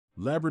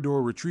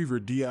Labrador Retriever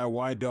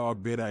DIY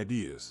Dog Bed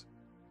Ideas.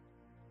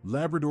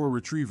 Labrador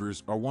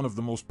Retrievers are one of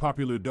the most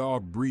popular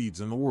dog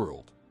breeds in the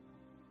world.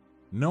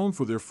 Known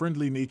for their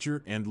friendly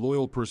nature and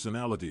loyal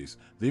personalities,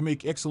 they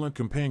make excellent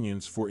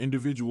companions for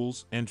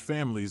individuals and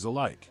families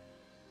alike.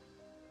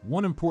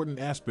 One important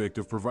aspect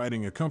of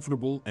providing a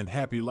comfortable and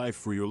happy life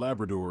for your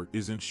Labrador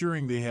is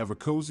ensuring they have a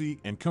cozy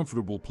and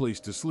comfortable place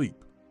to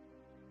sleep.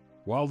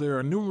 While there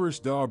are numerous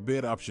dog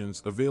bed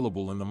options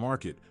available in the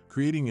market,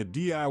 creating a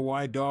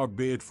DIY dog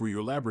bed for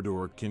your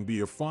Labrador can be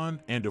a fun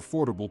and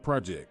affordable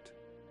project.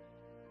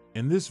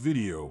 In this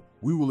video,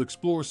 we will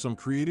explore some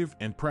creative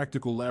and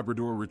practical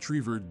Labrador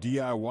Retriever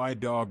DIY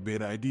dog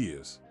bed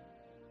ideas.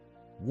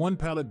 1.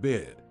 Pallet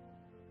bed.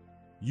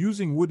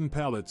 Using wooden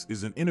pallets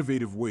is an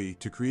innovative way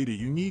to create a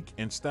unique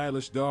and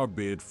stylish dog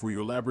bed for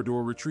your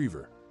Labrador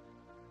Retriever.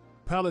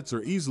 Pallets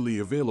are easily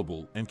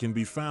available and can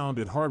be found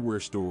at hardware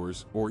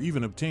stores or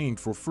even obtained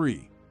for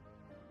free.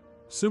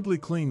 Simply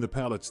clean the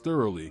pallets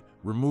thoroughly,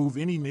 remove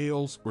any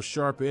nails or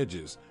sharp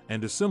edges,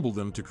 and assemble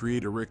them to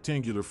create a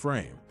rectangular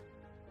frame.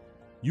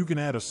 You can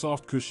add a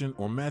soft cushion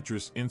or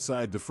mattress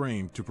inside the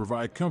frame to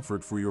provide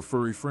comfort for your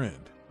furry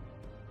friend.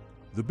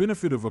 The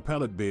benefit of a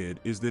pallet bed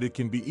is that it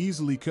can be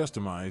easily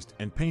customized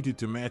and painted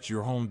to match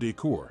your home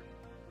decor.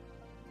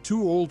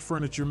 2. Old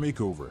furniture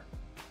makeover.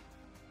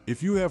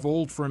 If you have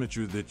old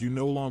furniture that you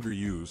no longer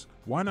use,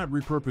 why not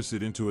repurpose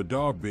it into a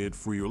dog bed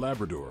for your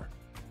Labrador?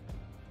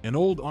 An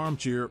old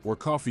armchair or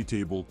coffee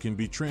table can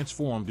be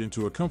transformed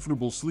into a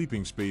comfortable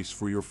sleeping space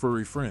for your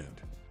furry friend.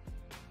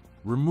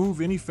 Remove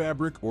any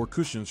fabric or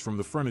cushions from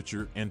the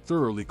furniture and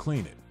thoroughly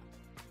clean it.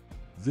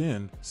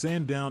 Then,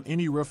 sand down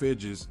any rough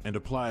edges and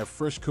apply a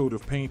fresh coat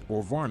of paint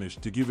or varnish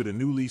to give it a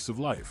new lease of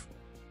life.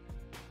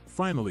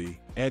 Finally,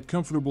 add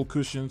comfortable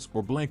cushions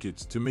or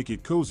blankets to make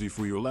it cozy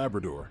for your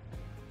Labrador.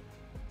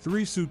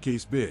 3.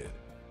 Suitcase bed.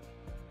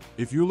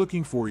 If you're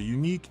looking for a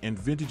unique and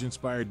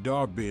vintage-inspired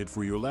dog bed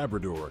for your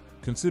Labrador,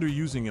 consider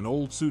using an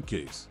old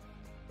suitcase.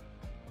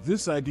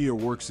 This idea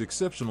works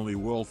exceptionally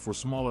well for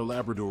smaller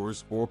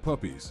Labradors or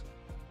puppies.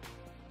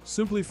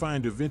 Simply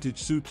find a vintage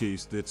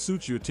suitcase that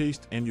suits your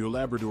taste and your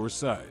Labrador's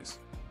size.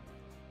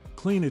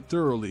 Clean it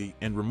thoroughly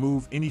and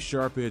remove any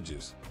sharp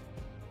edges.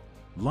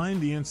 Line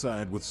the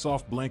inside with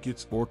soft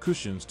blankets or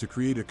cushions to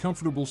create a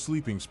comfortable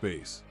sleeping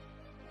space.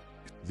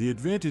 The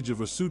advantage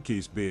of a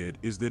suitcase bed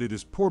is that it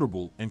is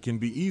portable and can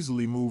be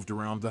easily moved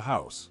around the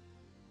house.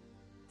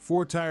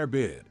 4. Tire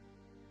bed.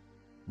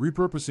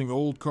 Repurposing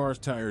old car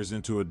tires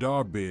into a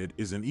dog bed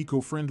is an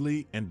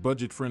eco-friendly and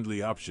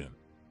budget-friendly option.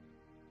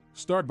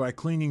 Start by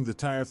cleaning the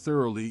tire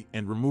thoroughly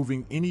and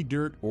removing any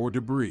dirt or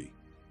debris.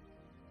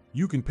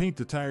 You can paint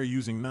the tire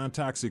using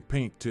non-toxic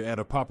paint to add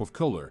a pop of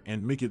color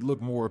and make it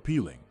look more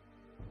appealing.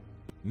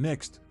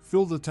 Next,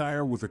 fill the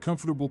tire with a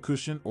comfortable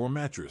cushion or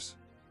mattress.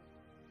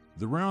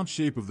 The round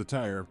shape of the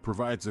tire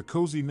provides a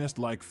cozy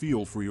nest-like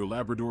feel for your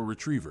Labrador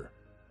Retriever.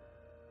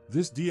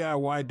 This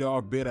DIY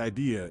dog bed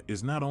idea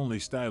is not only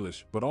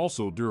stylish but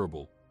also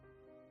durable.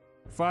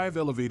 5.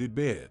 Elevated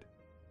bed.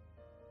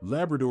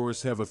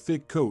 Labradors have a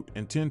thick coat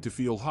and tend to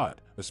feel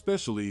hot,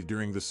 especially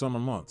during the summer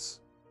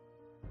months.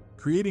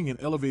 Creating an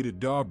elevated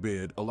dog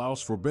bed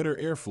allows for better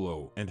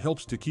airflow and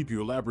helps to keep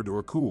your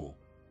Labrador cool.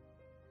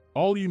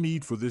 All you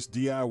need for this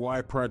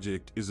DIY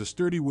project is a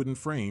sturdy wooden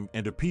frame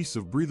and a piece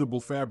of breathable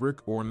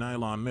fabric or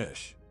nylon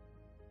mesh.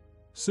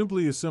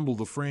 Simply assemble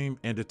the frame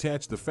and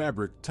attach the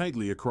fabric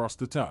tightly across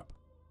the top.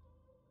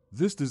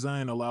 This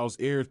design allows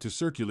air to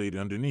circulate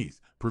underneath,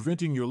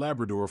 preventing your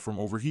Labrador from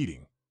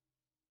overheating.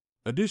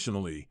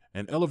 Additionally,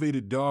 an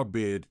elevated dog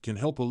bed can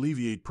help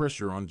alleviate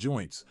pressure on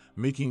joints,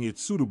 making it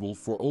suitable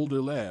for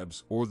older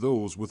Labs or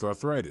those with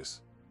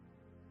arthritis.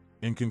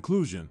 In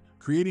conclusion,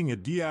 creating a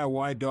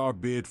DIY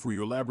dog bed for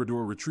your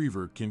Labrador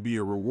Retriever can be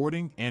a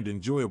rewarding and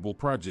enjoyable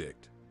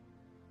project.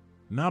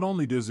 Not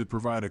only does it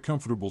provide a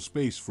comfortable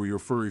space for your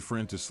furry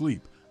friend to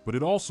sleep, but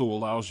it also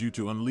allows you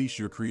to unleash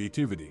your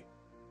creativity.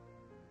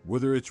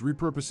 Whether it's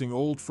repurposing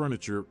old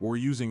furniture or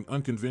using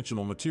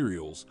unconventional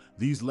materials,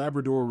 these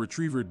Labrador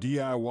Retriever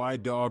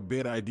DIY dog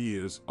bed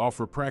ideas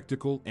offer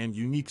practical and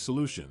unique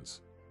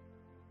solutions.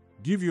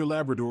 Give your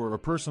Labrador a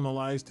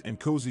personalized and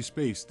cozy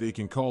space they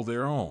can call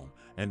their own,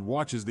 and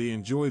watch as they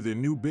enjoy their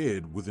new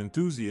bed with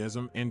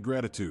enthusiasm and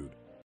gratitude.